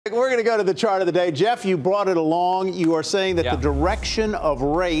We're going to go to the chart of the day. Jeff, you brought it along. You are saying that the direction of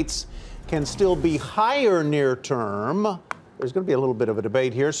rates can still be higher near term. There's going to be a little bit of a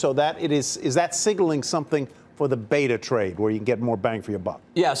debate here. So that it is that signaling something for the beta trade where you can get more bang for your buck?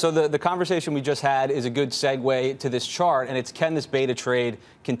 Yeah, so the conversation we just had is a good segue to this chart, and it's can this beta trade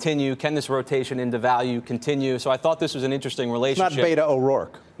continue? Can this rotation into value continue? So I thought this was an interesting relationship. It's not beta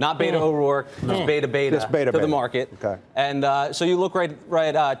O'Rourke. Not beta O'Rourke, just beta to the market. Okay. And so you look right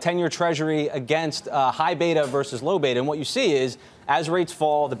 10-year Treasury against high beta versus low beta, and what you see is as rates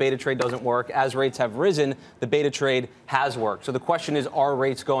fall, the beta trade doesn't work. As rates have risen, the beta trade has worked. So the question is, are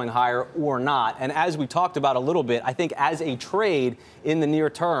rates going higher or not? And as we talked about a little bit, I think as a trade in the near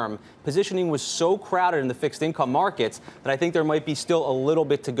term, positioning was so crowded in the fixed income markets that I think there might be still a little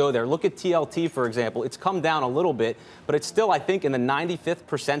bit to go there. Look at TLT, for example. It's come down a little bit, but it's still, I think, in the 95th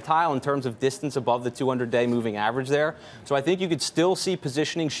percentile in terms of distance above the 200-day moving average there. So I think you could still see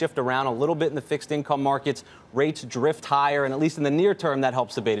positioning shift around a little bit in the fixed income markets. Rates drift higher, and at least in the near term, that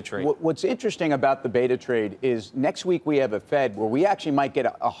helps the beta trade. What's interesting about the beta trade is next week we have a Fed where we actually might get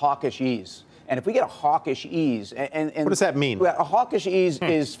a hawkish ease. And if we get a hawkish ease, and what does that mean? A hawkish ease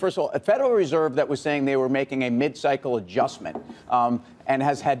is, first of all, a Federal Reserve that was saying they were making a mid-cycle adjustment and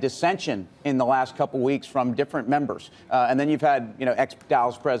has had dissension in the last couple weeks from different members. And then you've had,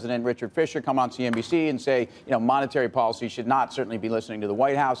 ex-Dallas President Richard Fisher come on CNBC and say, monetary policy should not certainly be listening to the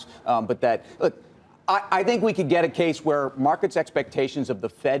White House, but that, look, I think we could get a case where markets' expectations of the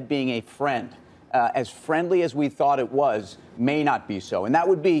Fed being a friend, as friendly as we thought it was, may not be so. And that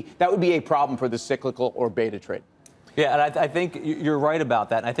would be a problem for the cyclical or beta trade. Yeah, and I think you're right about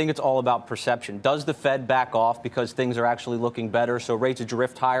that. And I think it's all about perception. Does the Fed back off because things are actually looking better, so rates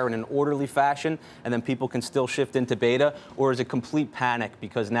drift higher in an orderly fashion, and then people can still shift into beta? Or is it complete panic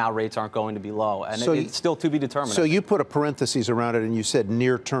because now rates aren't going to be low? And so it's still to be determined. So you put a parenthesis around it, and you said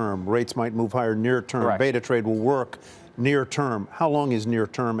near term. Rates might move higher near term. Correct. Beta trade will work near term. How long is near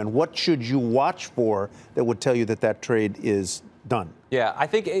term, and what should you watch for that would tell you that that trade is done? Yeah, I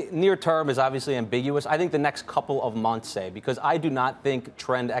think near term is obviously ambiguous. I think the next couple of months, say, because I do not think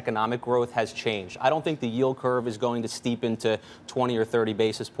trend economic growth has changed. I don't think the yield curve is going to steep into 20 or 30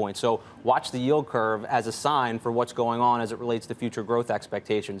 basis points. So watch the yield curve as a sign for what's going on as it relates to future growth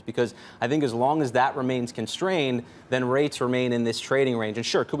expectations, because I think as long as that remains constrained, then rates remain in this trading range. And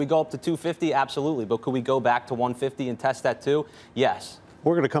sure, could we go up to 250? Absolutely. But could we go back to 150 and test that too? Yes.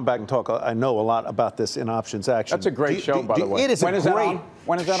 We're going to come back and talk, I know, a lot about this in options action. That's a great show, by the way. It is a great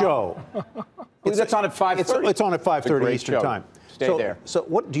show. That's on at 5:30. It's on at 5:30 Eastern Time. Stay there. So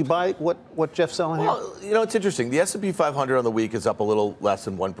what do you buy? What Jeff's selling here? Well, it's interesting. The S&P 500 on the week is up a little less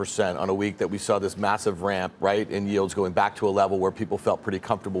than 1% on a week that we saw this massive ramp, right, in yields going back to a level where people felt pretty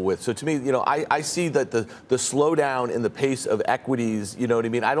comfortable with. So to me, I see that the slowdown in the pace of equities, you know what I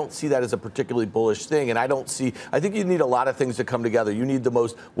mean? I don't see that as a particularly bullish thing, and I think you need a lot of things to come together. You need the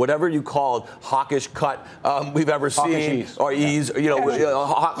most, whatever you called, hawkish cut we've ever seen, or ease,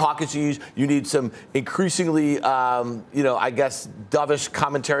 hawkish ease. You need some increasingly, I guess, dovish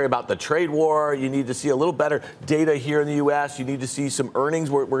commentary about the trade war. You need to see a little better data here in the U.S. You need to see some earnings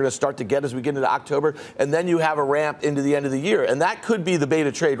we're going to start to get as we get into October. And then you have a ramp into the end of the year. And that could be the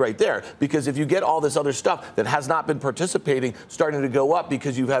beta trade right there. Because if you get all this other stuff that has not been participating starting to go up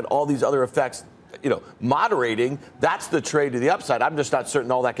because you've had all these other effects, moderating, that's the trade to the upside. I'm just not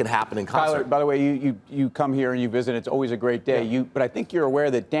certain all that can happen in concert. Tyler, by the way, you come here and you visit. It's always a great day. Yeah. But I think you're aware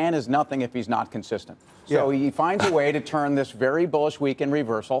that Dan is nothing if he's not consistent. So he finds a way to turn this very bullish weekend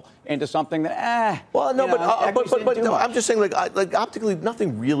reversal into something that, well, no, but I'm just saying, like optically,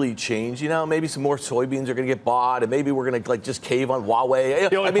 nothing really changed. Maybe some more soybeans are going to get bought, and maybe we're going to just cave on Huawei.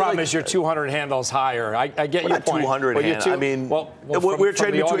 The only problem is your 200 handles higher. I get your point. 200 we're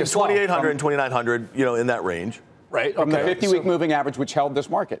trading between 2,800 and 2,900, in that range. Right. From the 50-week moving average, which held this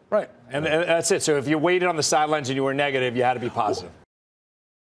market. Right. And that's it. So if you waited on the sidelines and you were negative, you had to be positive.